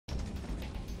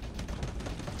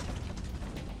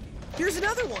Here's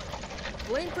another one.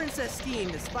 Flame Princess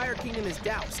steam, this fire kingdom is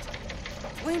doused.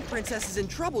 Flame Princess is in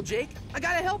trouble, Jake. I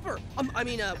gotta help her.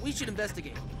 We should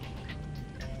investigate.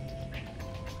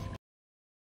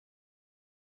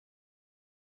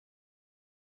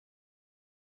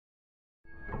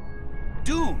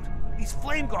 Dude, these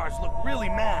flame guards look really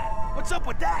mad. What's up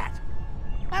with that?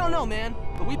 I don't know, man,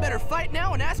 but we better fight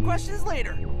now and ask questions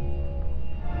later.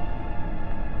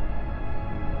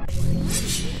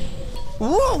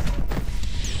 Whoa!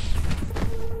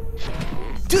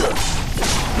 Duh!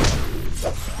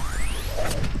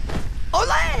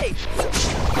 Olay!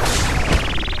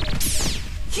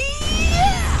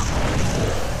 Yeah!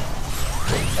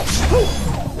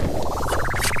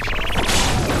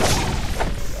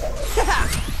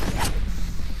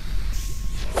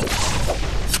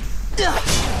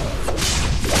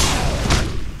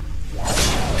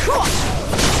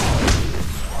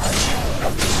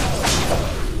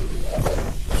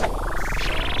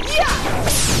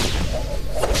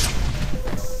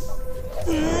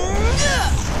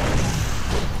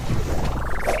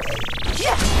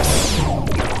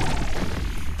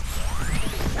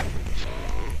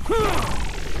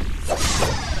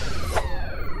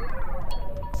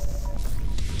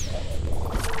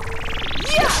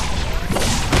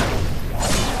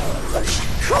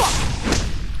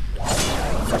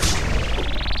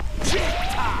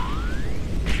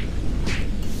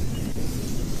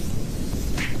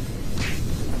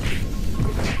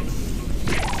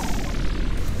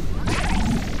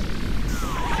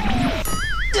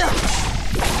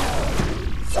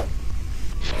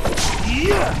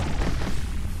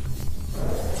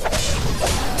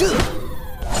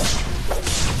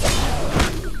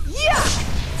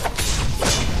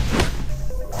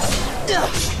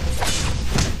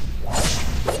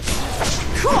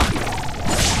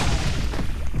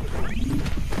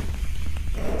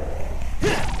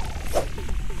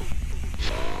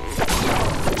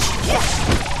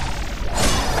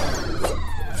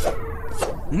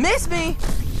 Miss me!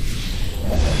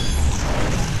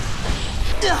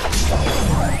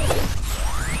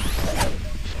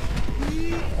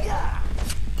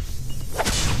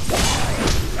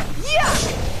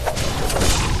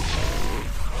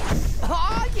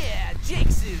 Oh yeah, Jake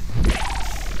suit.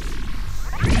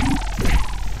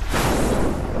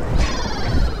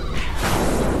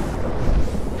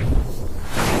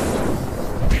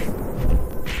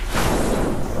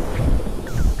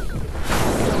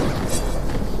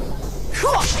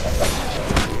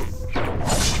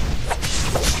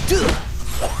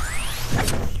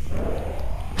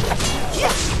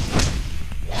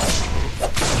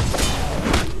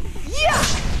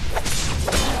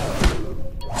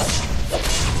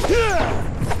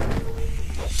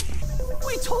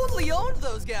 We totally owned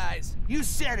those guys. You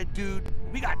said it, dude.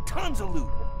 We got tons of loot.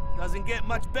 Doesn't get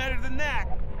much better than that.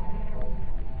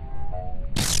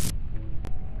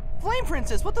 Flame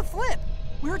Princess, what the flip?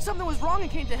 We heard something was wrong and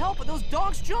came to help, but those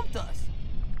dogs jumped us.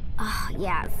 Oh,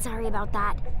 yeah, sorry about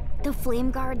that. The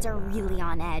flame guards are really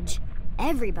on edge.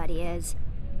 Everybody is.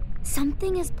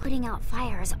 Something is putting out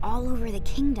fires all over the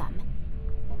kingdom.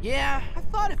 Yeah, I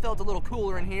thought it felt a little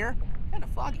cooler in here. Kind of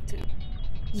foggy, too.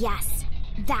 Yes,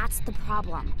 that's the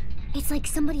problem. It's like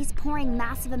somebody's pouring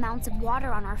massive amounts of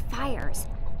water on our fires.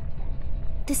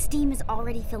 The steam is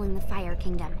already filling the fire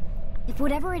kingdom. If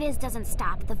whatever it is doesn't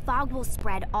stop, the fog will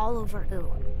spread all over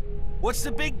Ooh. What's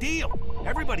the big deal?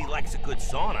 Everybody likes a good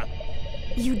sauna.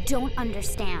 You don't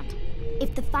understand.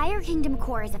 If the Fire Kingdom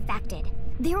core is affected,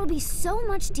 there will be so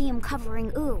much steam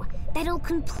covering Ooh that it'll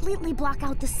completely block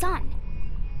out the sun.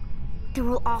 There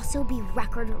will also be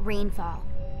record rainfall.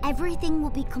 Everything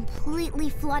will be completely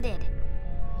flooded.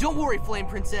 Don't worry, Flame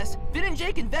Princess. Finn and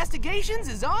Jake Investigations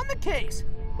is on the case.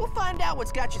 We'll find out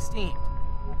what's got you steamed.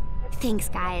 Thanks,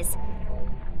 guys.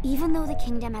 Even though the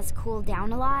kingdom has cooled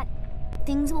down a lot,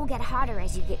 things will get hotter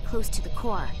as you get close to the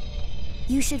core.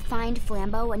 You should find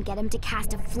Flambeau and get him to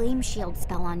cast a flame shield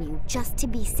spell on you, just to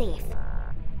be safe.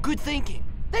 Good thinking.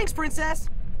 Thanks, Princess.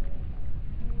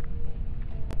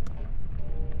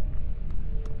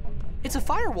 It's a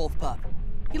firewolf pup.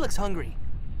 He looks hungry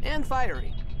and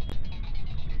fiery.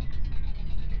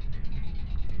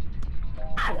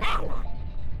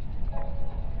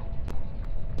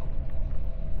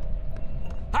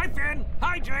 Hi, Finn.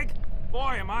 Hi, Jake.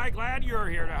 Boy, am I glad you're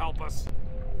here to help us.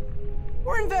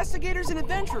 We're investigators and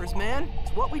adventurers, man.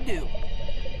 It's what we do.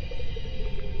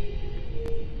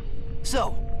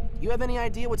 So, you have any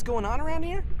idea what's going on around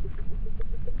here?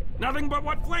 Nothing but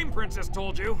what Flame Princess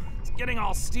told you. It's getting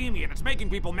all steamy and it's making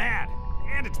people mad.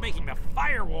 And it's making the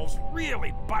fire wolves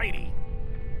really bitey.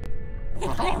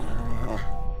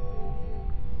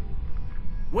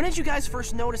 When When did you guys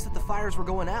first notice that the fires were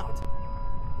going out?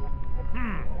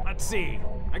 Let's see.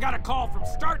 I got a call from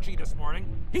Starchy this morning.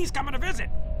 He's coming to visit.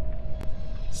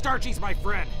 Starchy's my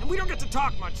friend, and we don't get to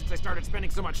talk much since I started spending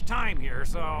so much time here,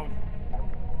 so...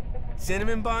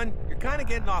 Cinnamon Bun, you're kind of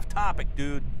getting off topic,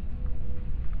 dude.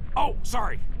 Oh,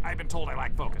 sorry. I've been told I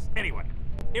lack focus. Anyway,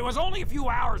 it was only a few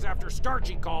hours after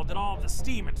Starchy called that all of the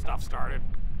steam and stuff started.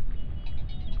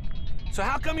 So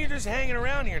how come you're just hanging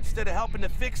around here instead of helping to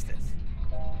fix this?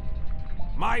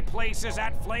 My place is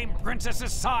at Flame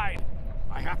Princess's side.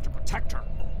 I have to protect her.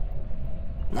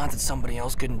 Not that somebody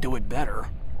else couldn't do it better.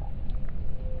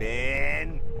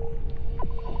 Ben?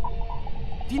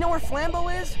 Do you know where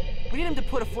Flambeau is? We need him to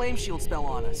put a flame shield spell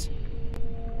on us.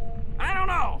 I don't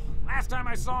know. Last time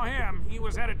I saw him, he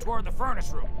was headed toward the furnace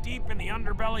room, deep in the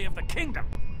underbelly of the kingdom.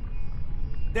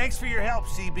 Thanks for your help,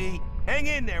 CB. Hang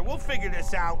in there, we'll figure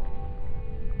this out.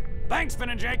 Thanks, Finn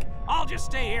and Jake. I'll just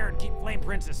stay here and keep Flame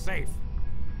Princess safe.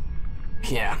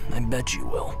 Yeah, I bet you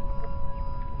will.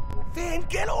 Finn,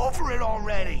 get over it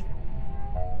already!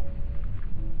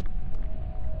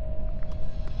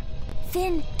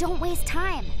 Finn, don't waste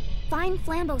time. Find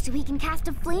Flambeau so he can cast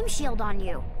a flame shield on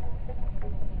you.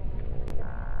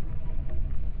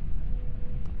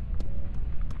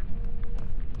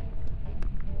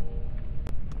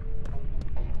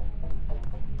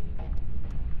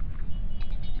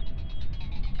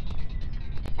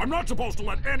 I'm not supposed to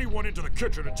let anyone into the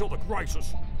kitchen until the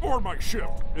crisis, or my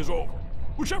shift, is over.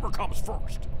 Whichever comes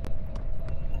first.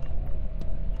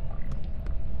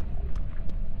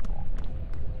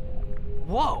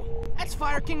 Whoa, that's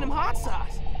Fire Kingdom hot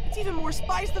sauce. It's even more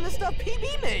spice than the stuff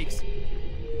PB makes.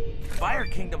 Fire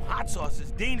Kingdom hot sauce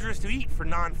is dangerous to eat for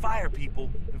non-fire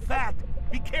people. In fact,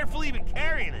 be careful even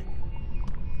carrying it.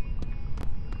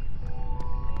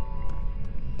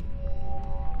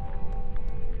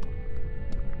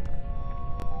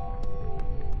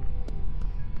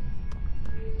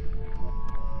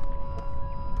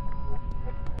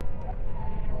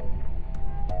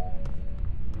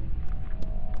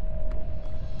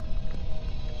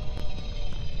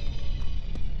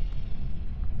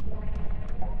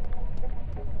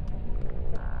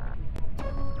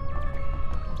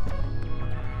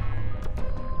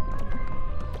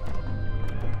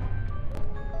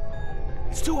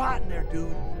 It's too hot in there,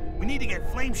 dude. We need to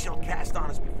get flame shield cast on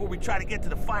us before we try to get to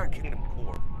the Fire Kingdom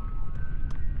core.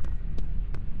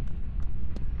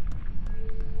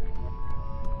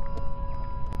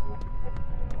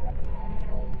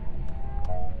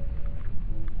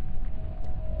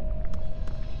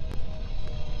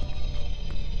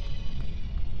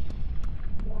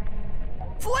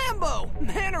 Flambeau!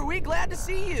 Man, are we glad to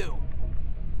see you!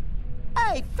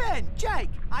 Hey, Finn, Jake,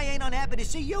 I ain't unhappy to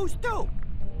see yous too.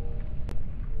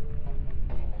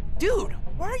 Dude,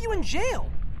 why are you in jail?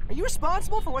 Are you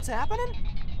responsible for what's happening?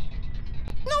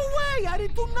 No way, I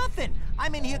didn't do nothing.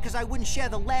 I'm in here because I wouldn't share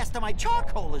the last of my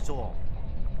charcoal is all.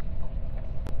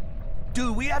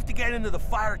 Dude, we have to get into the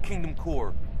Fire Kingdom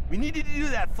core. We needed to do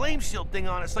that flame shield thing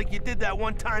on us like you did that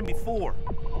one time before.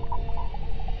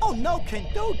 Oh, no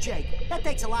can do, Jake. That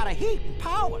takes a lot of heat and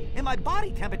power, and my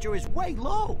body temperature is way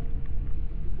low.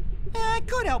 Yeah, I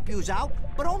could help yous out,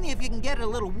 but only if you can get it a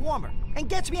little warmer, and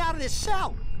gets me out of this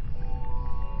cell.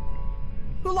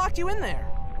 Who locked you in there?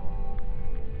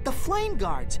 The flame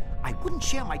guards. I wouldn't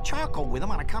share my charcoal with them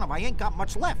on account of I ain't got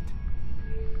much left.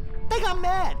 They got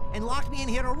mad and locked me in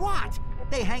here to rot.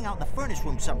 They hang out in the furnace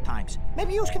room sometimes.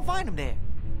 Maybe yous can find them there.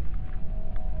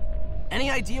 Any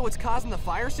idea what's causing the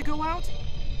fires to go out?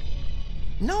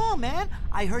 No, man.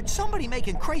 I heard somebody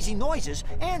making crazy noises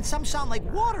and some sound like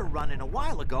water running a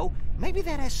while ago. Maybe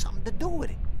that has something to do with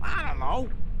it. I don't know.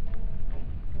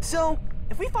 So,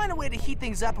 if we find a way to heat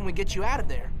things up and we get you out of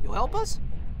there, you'll help us?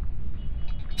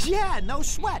 Yeah, no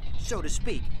sweat, so to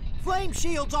speak. Flame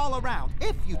shields all around,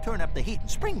 if you turn up the heat and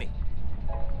spring me.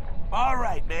 All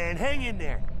right, man, hang in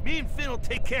there. Me and Finn will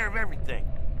take care of everything.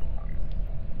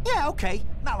 Yeah, okay.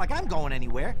 Not like I'm going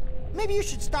anywhere. Maybe you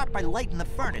should start by lighting the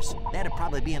furnace. That'd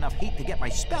probably be enough heat to get my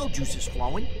spell juices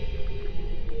flowing.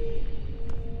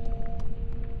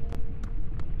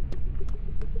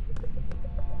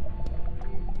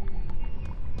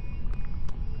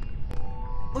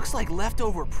 Looks like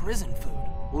leftover prison food.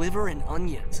 Liver and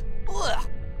onions. Ugh!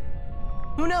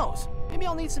 Who knows? Maybe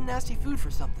I'll need some nasty food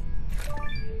for something.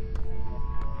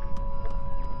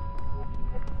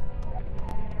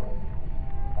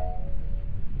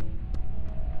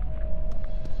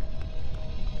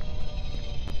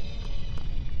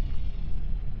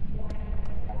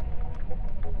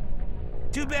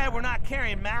 Too bad we're not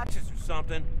carrying matches or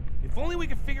something. If only we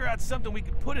could figure out something we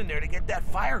could put in there to get that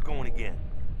fire going again.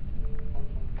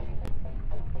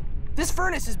 This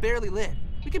furnace is barely lit.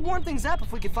 We could warm things up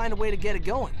if we could find a way to get it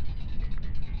going.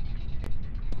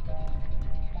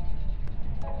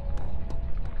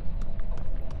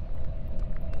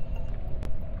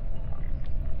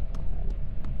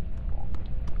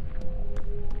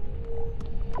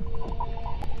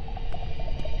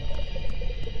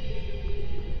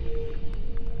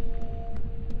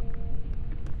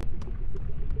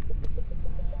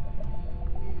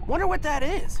 Wonder what that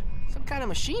is. Some kind of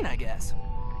machine, I guess.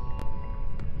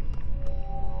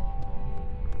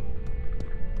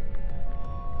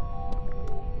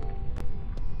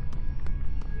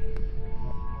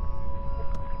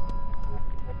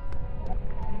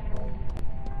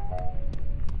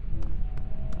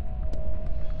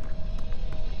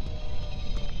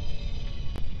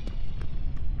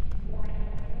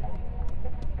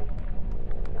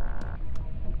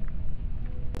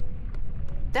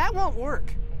 That won't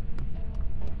work.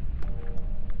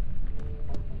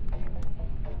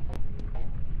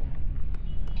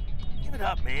 Give it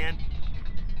up, man.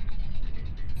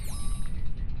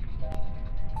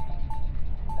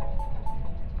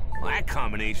 Well, that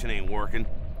combination ain't working.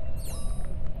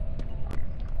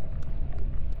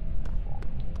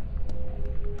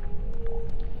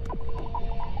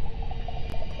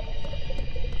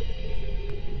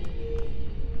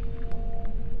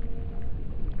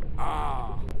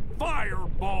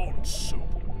 Firebone soup.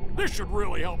 This should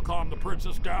really help calm the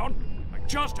princess down. I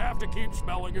just have to keep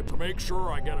smelling it to make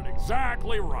sure I get it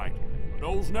exactly right. The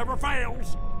nose never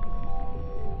fails.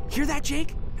 Hear that,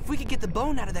 Jake? If we could get the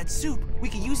bone out of that soup, we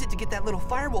could use it to get that little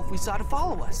firewolf we saw to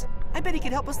follow us. I bet he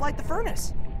could help us light the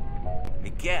furnace. I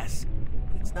guess.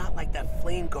 But it's not like that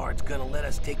flame guard's gonna let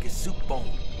us take his soup bone.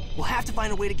 We'll have to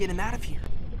find a way to get him out of here.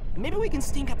 Maybe we can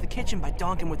stink up the kitchen by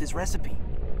donking with his recipe.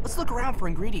 Let's look around for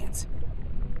ingredients.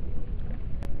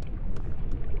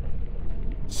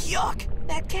 Yuck!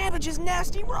 That cabbage is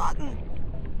nasty rotten!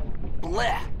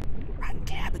 Blech! Rotten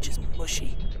cabbage is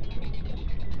mushy.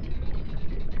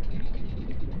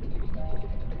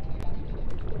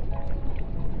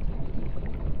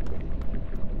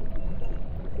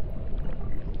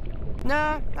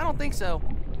 Nah, I don't think so.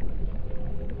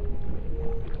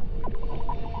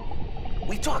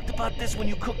 We talked about this when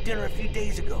you cooked dinner a few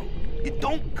days ago. You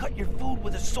don't cut your food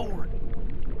with a sword.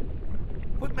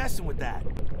 Quit messing with that.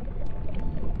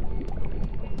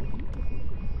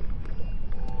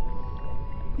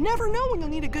 Never know when you'll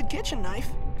need a good kitchen knife.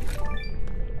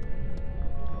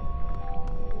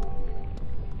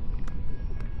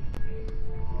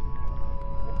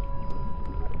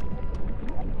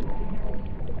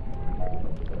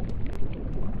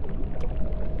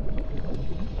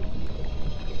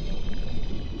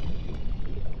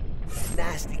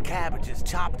 Nasty cabbages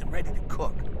chopped and ready to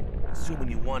cook.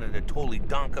 Assuming you wanted to totally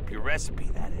donk up your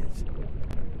recipe, that is.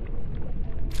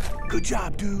 Good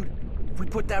job, dude. If we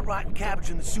put that rotten cabbage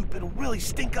in the soup, it'll really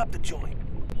stink up the joint.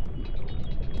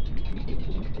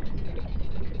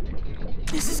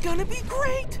 This is gonna be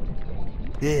great!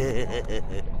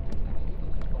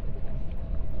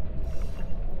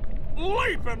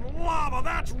 Leaping lava,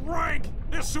 that's rank!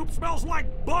 This soup smells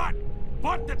like butt!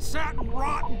 Butt that sat in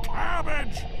rotten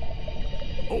cabbage!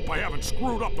 Hope I haven't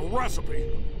screwed up the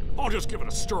recipe. I'll just give it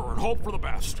a stir and hope for the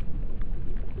best.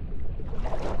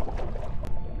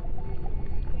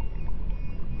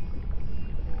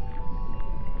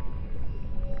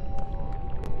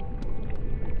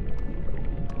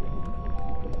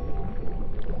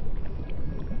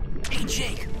 Hey,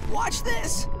 Jake, watch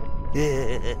this!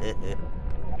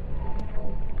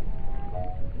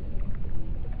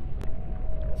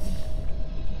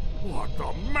 What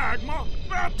the magma?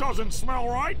 That doesn't smell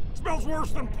right! Smells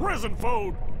worse than prison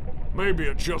food! Maybe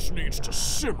it just needs to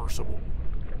simmer some more.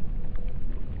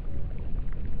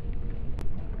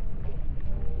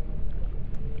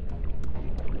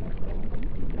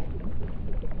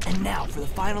 And now for the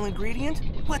final ingredient?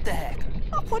 What the heck?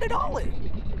 I'll put it all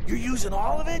in. You're using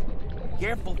all of it?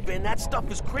 Careful, Finn, that stuff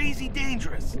is crazy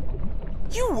dangerous.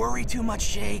 You worry too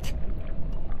much, Jake.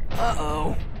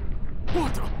 Uh-oh.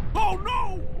 What the? Oh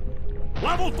no!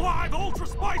 Level 5 Ultra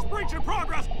Spice breach in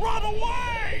progress! Run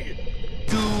away!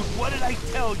 Dude, what did I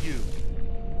tell you?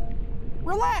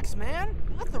 Relax, man.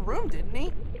 He left the room, didn't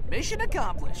he? Mission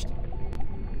accomplished.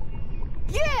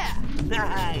 Yeah!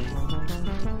 Nice.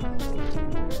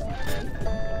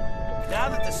 Now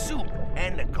that the soup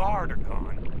and the guard are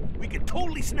gone, we can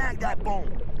totally snag that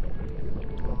bone.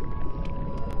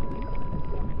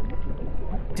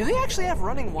 Do they actually have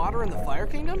running water in the Fire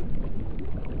Kingdom?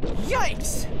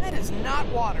 Yikes! That is not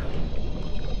water.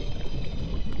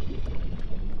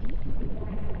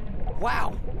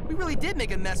 Wow, we really did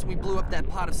make a mess when we blew up that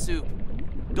pot of soup.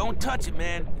 Don't touch it,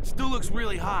 man. It still looks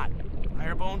really hot.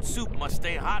 Firebone soup must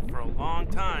stay hot for a long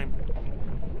time.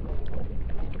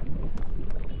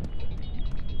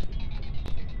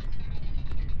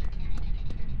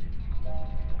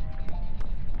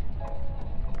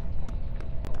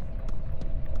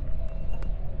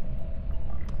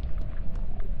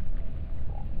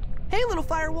 Hey, little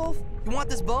firewolf, you want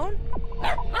this bone?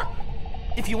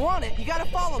 If you want it, you gotta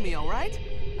follow me, all right?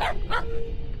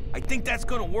 I think that's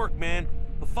gonna work, man.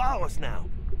 But follow us now.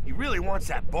 He really wants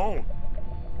that bone.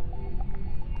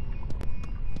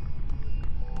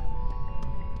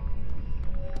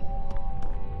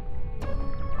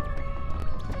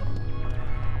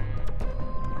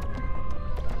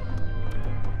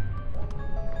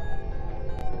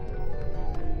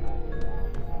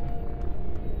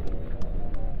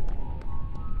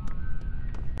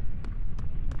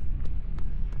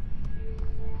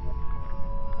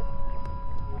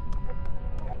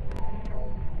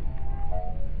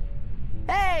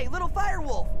 Hey, little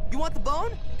firewolf, you want the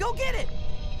bone? Go get it!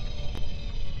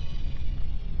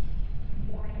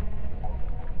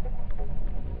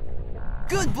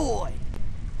 Good boy!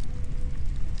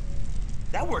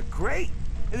 That worked great.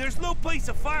 And there's no place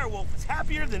a firewolf is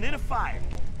happier than in a fire.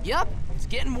 Yup, it's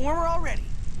getting warmer already.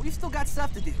 We've still got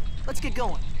stuff to do. Let's get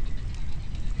going.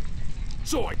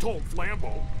 So I told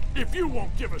Flambeau, if you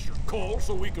won't give us your coal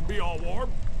so we can be all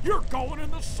warm, you're going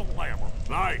in the slammer.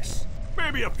 Nice.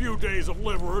 Maybe a few days of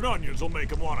liver and onions will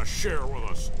make him want to share with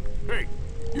us. Hey,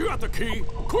 you got the key?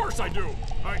 Of course I do.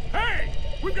 Hey,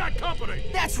 we've got company.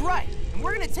 That's right, and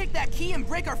we're gonna take that key and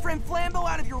break our friend Flambeau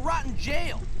out of your rotten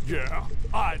jail. Yeah,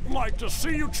 I'd like to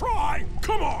see you try.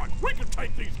 Come on, we can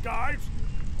take these guys.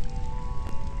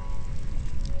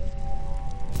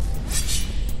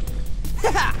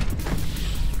 Ha!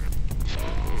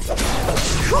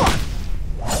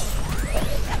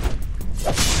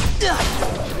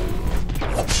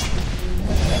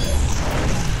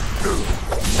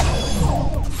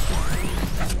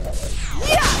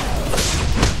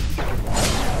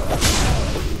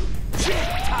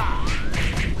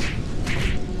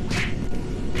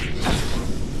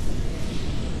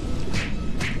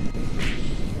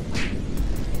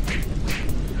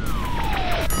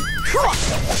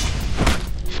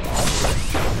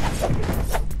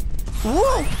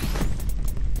 Whoa!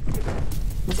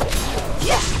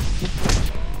 Yeah!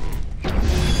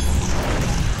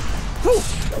 Whew!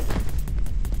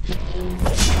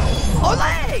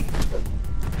 Olé!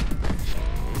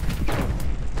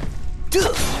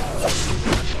 Duh!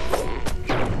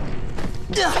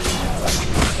 Duh!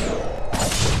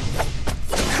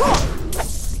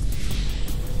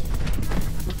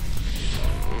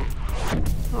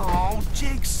 Oh,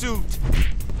 Jake's suit.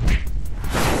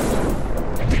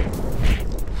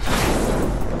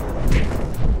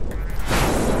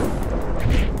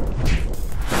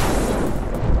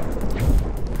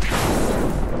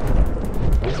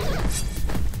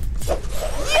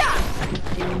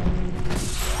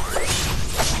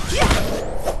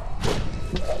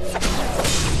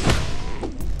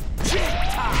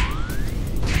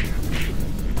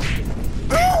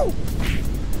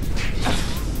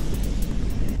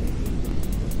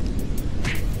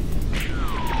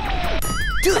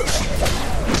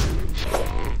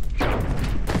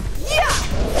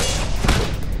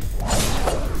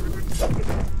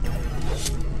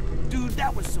 Dude,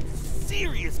 that was some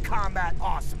serious combat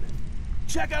awesomeness.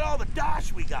 Check out all the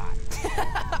dosh we got.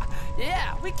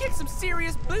 Yeah, we kicked some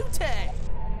serious booty.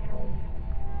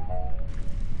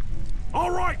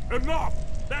 All right, enough.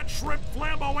 That shrimp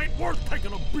Flambeau ain't worth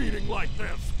taking a beating like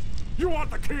this. You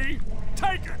want the key?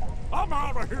 Take it. I'm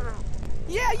out of here.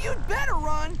 Yeah, you'd better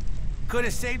run. Could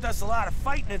have saved us a lot of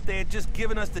fighting if they had just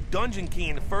given us the dungeon key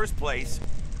in the first place.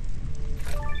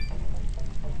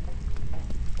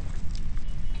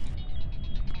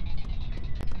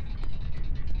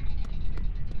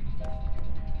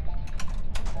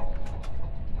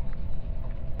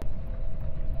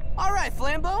 All right,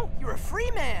 Flambeau, you're a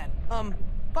free man.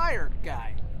 Fire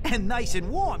guy. And nice and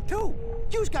warm, too.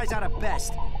 You guys are the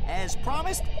best. As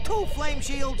promised, 2 flame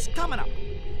shields coming up.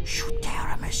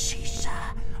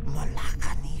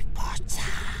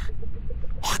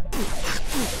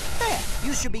 There,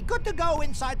 you should be good to go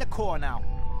inside the core now.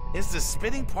 Is the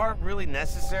spitting part really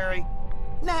necessary?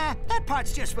 Nah, that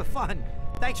part's just for fun.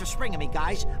 Thanks for springing me,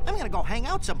 guys. I'm gonna go hang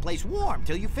out someplace warm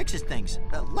till you fixes things.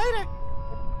 Later.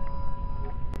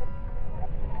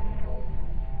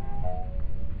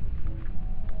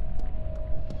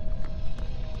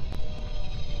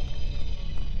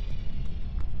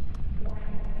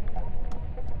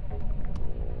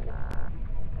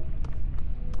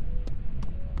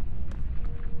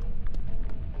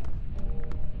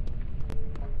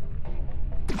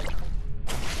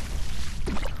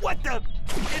 What the?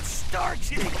 It's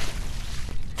starching!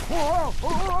 Whoa!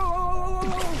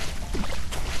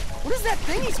 What is that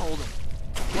thing he's holding?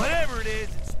 Whatever it is,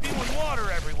 it's spewing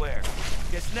water everywhere.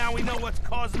 Guess now we know what's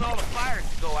causing all the fires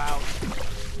to go out.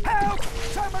 Help!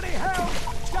 Somebody help!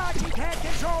 Starchy can't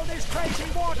control this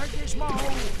crazy water gizmo!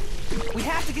 We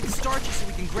have to get to Starchy so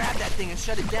we can grab that thing and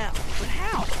shut it down. But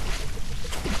how?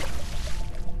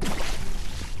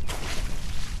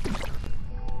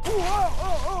 Whoa!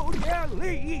 Yeah,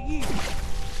 Lee!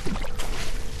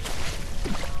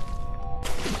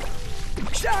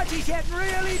 Starchy's getting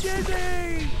really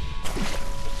dizzy!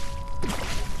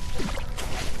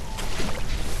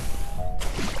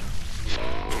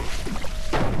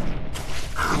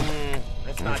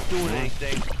 That's not doing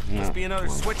anything. Must be another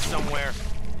switch somewhere.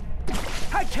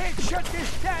 I can't shut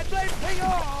this damn thing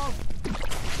off!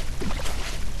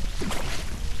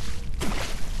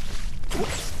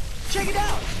 Whoops! Check it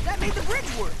out! That made the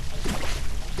bridge work!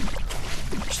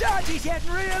 Starchy's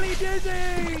getting really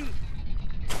dizzy!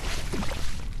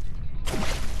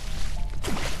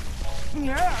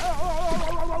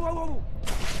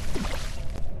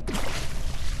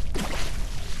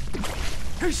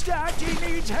 Starchy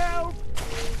needs help!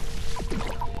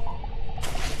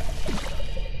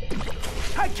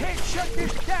 I can't shut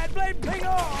this damn thing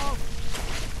off!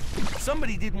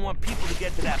 Somebody didn't want people to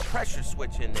get to that pressure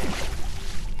switch in there.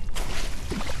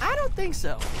 I don't think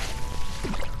so.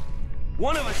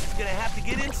 One of us is gonna have to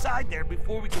get inside there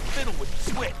before we can fiddle with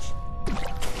the switch.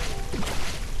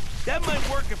 That might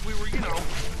work if we were, you know,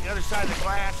 the other side of the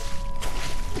glass.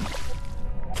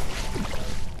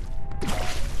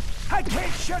 I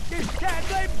can't shut this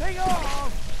damn thing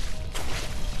off!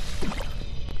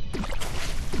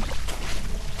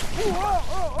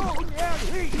 Whoa! Yeah,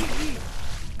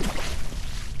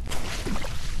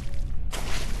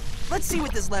 Let's see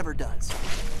what this lever does.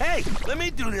 Hey, let me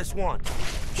do this one.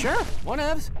 Sure,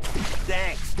 whatevs.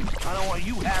 Thanks. I don't want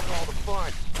you having all the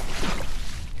fun.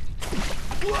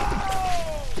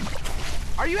 Whoa!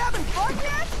 Are you having fun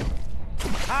yet?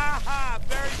 Ha ha,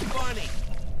 very funny.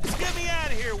 Just get me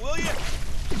out of here, will you?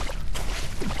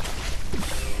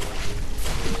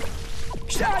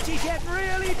 Starchy's getting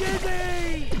really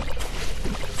dizzy!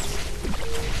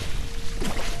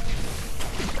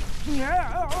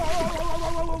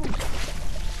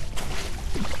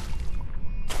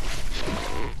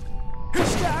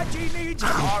 Starchy needs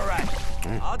help! All right.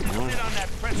 I'll just sit on that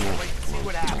pressure plate and see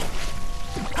what happens.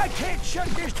 I can't shut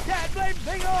this damn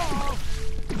thing off!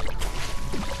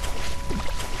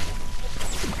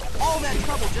 All that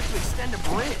trouble just to extend a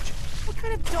bridge. What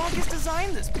kind of dog has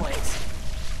designed this place?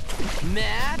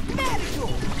 Mathematical!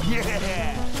 Yeah!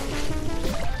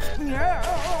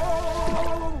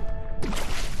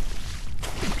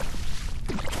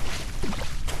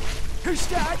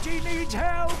 Starchy needs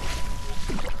help!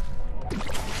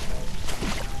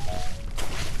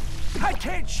 I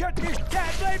can't shut this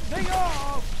damn thing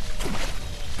off!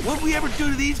 What'd we ever do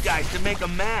to these guys to make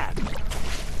them mad?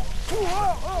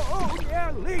 Whoa!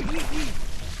 Yeah, Lee!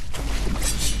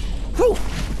 Whew.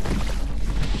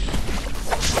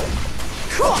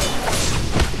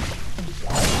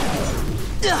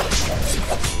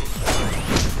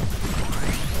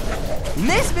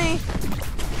 Miss me!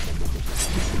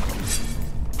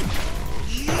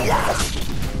 Yeah!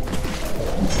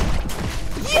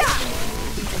 Yeah!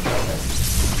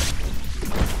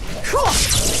 Cool!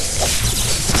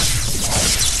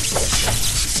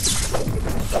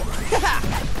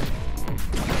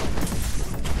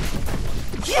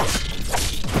 Yeah!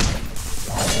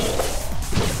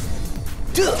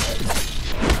 Duh!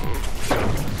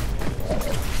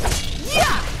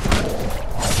 Yeah!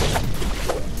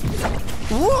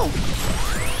 Whoa!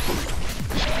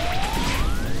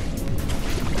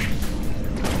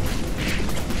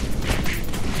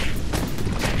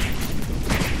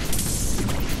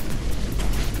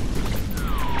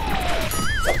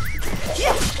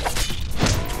 Yeah!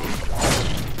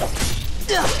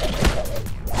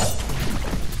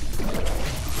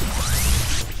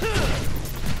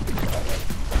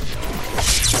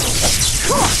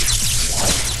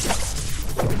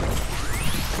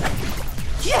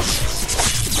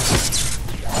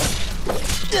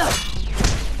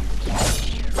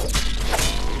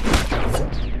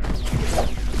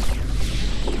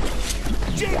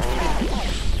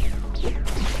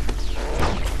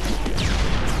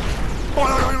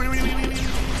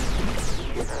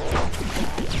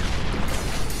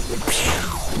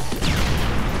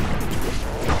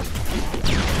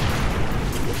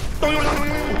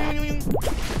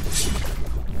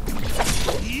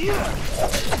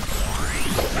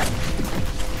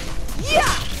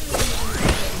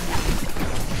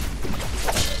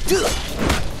 Duh!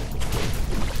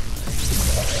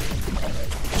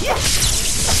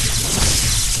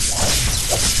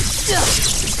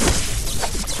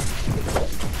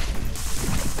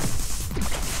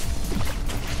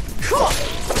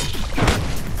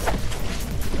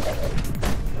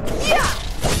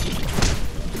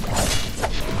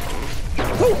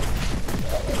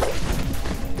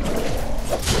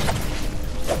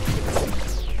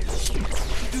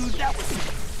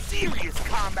 serious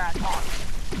combat awesome.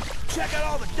 Check out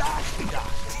all the dots we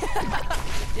got.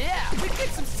 Yeah, we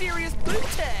kicked some serious booty.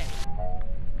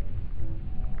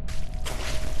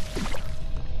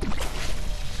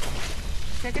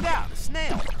 Check it out, a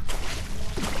snail.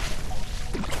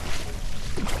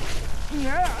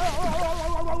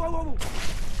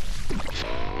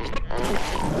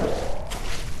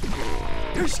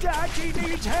 Starchy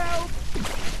needs help!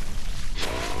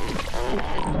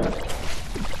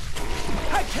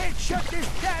 I can't shut this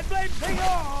damn thing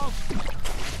off!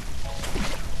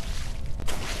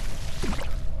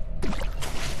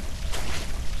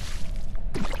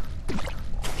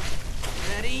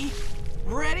 Ready?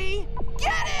 Ready?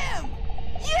 Get him!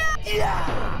 Yeah!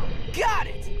 Yeah! Got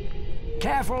it!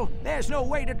 Careful, there's no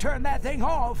way to turn that thing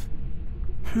off.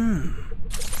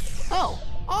 Oh,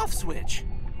 off switch.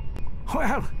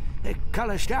 Well,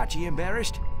 color Starchy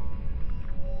embarrassed.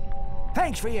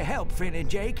 Thanks for your help, Finn and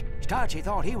Jake. Starchy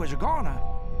thought he was a goner.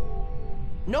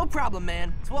 No problem,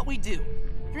 man. It's what we do.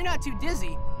 If you're not too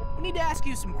dizzy, we need to ask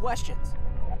you some questions.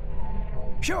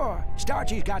 Sure,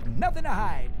 Starchy's got nothing to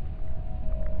hide.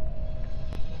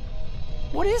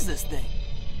 What is this thing?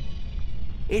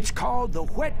 It's called the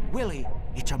Wet Willy.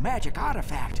 It's a magic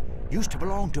artifact. Used to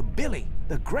belong to Billy,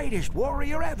 the greatest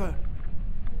warrior ever.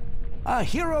 A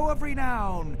hero of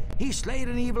renown. He slayed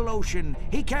an evil ocean.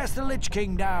 He cast the Lich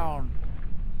King down.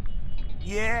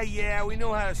 Yeah, we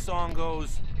know how the song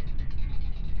goes.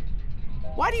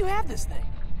 Why do you have this thing?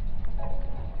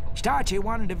 Starchy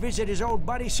wanted to visit his old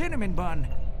buddy Cinnamon Bun,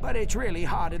 but it's really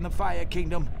hot in the Fire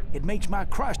Kingdom. It makes my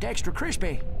crust extra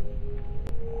crispy.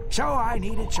 So I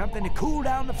needed something to cool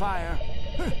down the fire.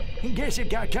 Guess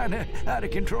it got kinda out of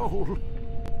control.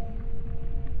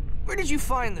 Where did you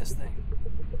find this thing?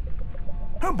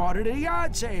 I bought it at a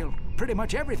yard sale. Pretty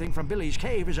much everything from Billy's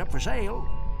cave is up for sale.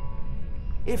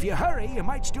 If you hurry, you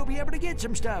might still be able to get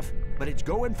some stuff, but it's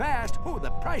going fast. Oh, the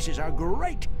prices are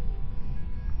great.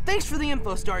 Thanks for the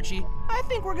info, Starchy. I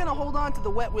think we're gonna hold on to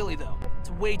the Wet Willy, though. It's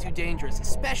way too dangerous,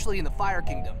 especially in the Fire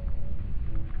Kingdom.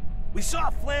 We saw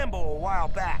Flambeau a while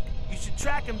back. You should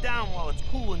track him down while it's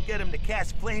cool and get him to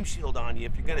cast Flame Shield on you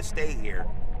if you're gonna stay here.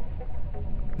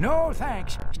 No,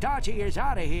 thanks. Starchy is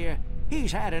out of here.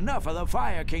 He's had enough of the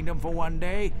Fire Kingdom for one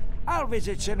day. I'll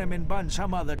visit Cinnamon Bun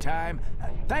some other time.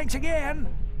 Thanks again.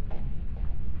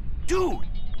 Dude,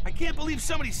 I can't believe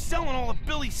somebody's selling all of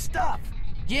Billy's stuff.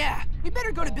 Yeah, we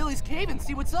better go to Billy's cave and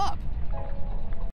see what's up.